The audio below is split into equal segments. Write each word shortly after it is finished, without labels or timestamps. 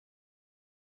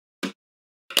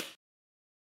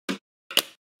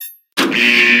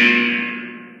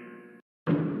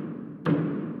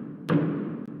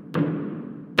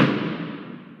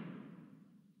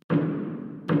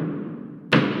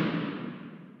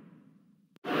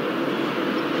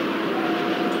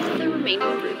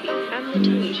titanium ruby and the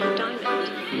Tunisian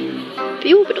diamond.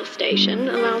 The orbital station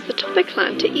allows the Toppat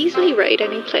clan to easily raid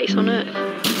any place on Earth.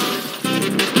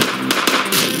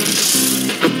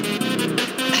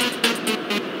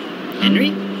 Henry?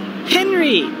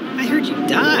 Henry! I heard you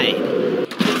died!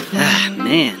 Ah,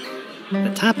 man.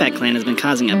 The Toppat clan has been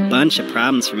causing a bunch of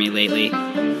problems for me lately.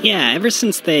 Yeah, ever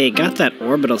since they got that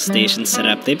orbital station set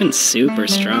up, they've been super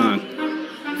strong.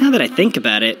 Now that I think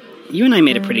about it, you and I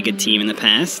made a pretty good team in the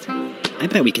past. I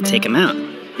bet we could take them out.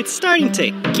 It's starting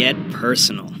to get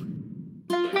personal.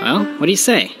 Well, what do you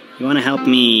say? You want to help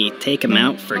me take them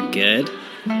out for good?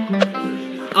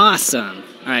 Awesome!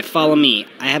 Alright, follow me.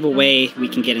 I have a way we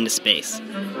can get into space.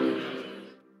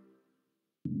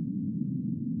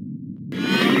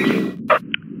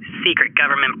 Secret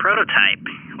government prototype.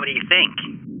 What do you think?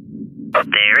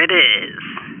 There it is.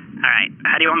 Alright,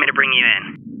 how do you want me to bring you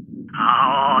in?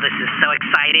 Oh, this is so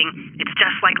exciting. It's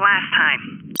just like last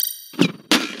time.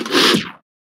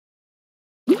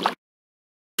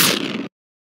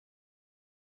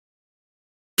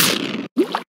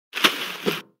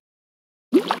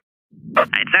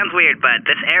 It sounds weird, but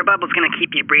this air bubble's gonna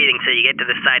keep you breathing till you get to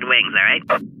the side wings, alright?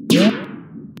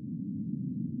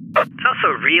 It's also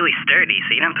really sturdy,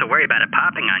 so you don't have to worry about it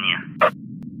popping on you.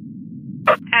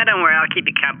 Don't worry, I'll keep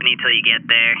you company till you get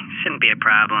there. Shouldn't be a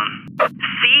problem.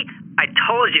 See? I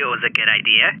told you it was a good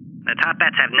idea. The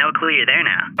Toppats have no clue you're there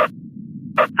now.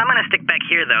 I'm gonna stick back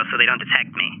here, though, so they don't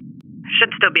detect me. I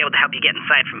should still be able to help you get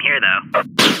inside from here, though.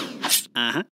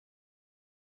 Uh-huh.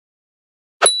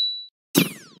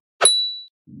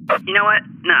 You know what?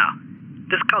 No.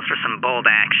 This calls for some bold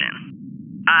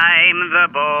action. I'm the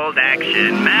bold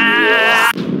action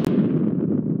man!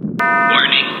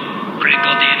 Warning.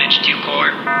 Critical damage to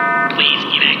core. Please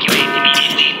evacuate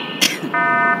immediately.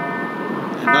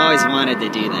 I've always wanted to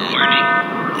do that. Warning.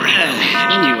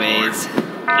 Anyways,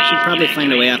 I should probably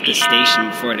find a way off the station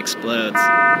before it explodes.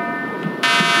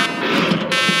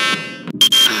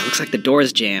 Looks like the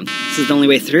door's jammed. This is the only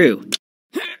way through.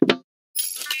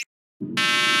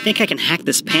 I think I can hack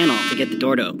this panel to get the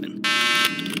door to open.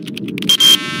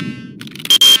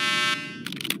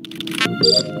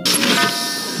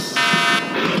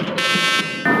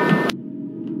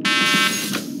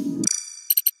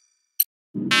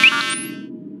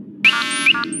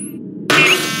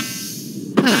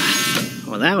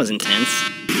 Well, that was intense.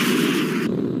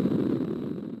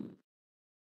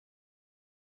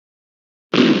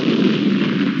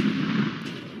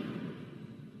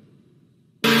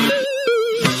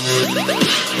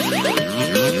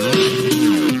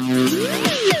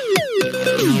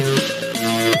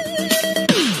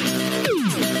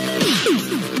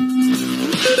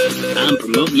 I'm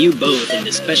promoting you both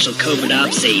into Special Covert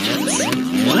Ops agents.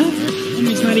 What?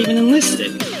 He's not even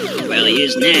enlisted. Well, he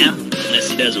is now, unless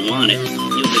he doesn't want it.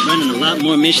 You'll be running a lot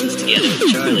more missions together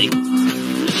with Charlie.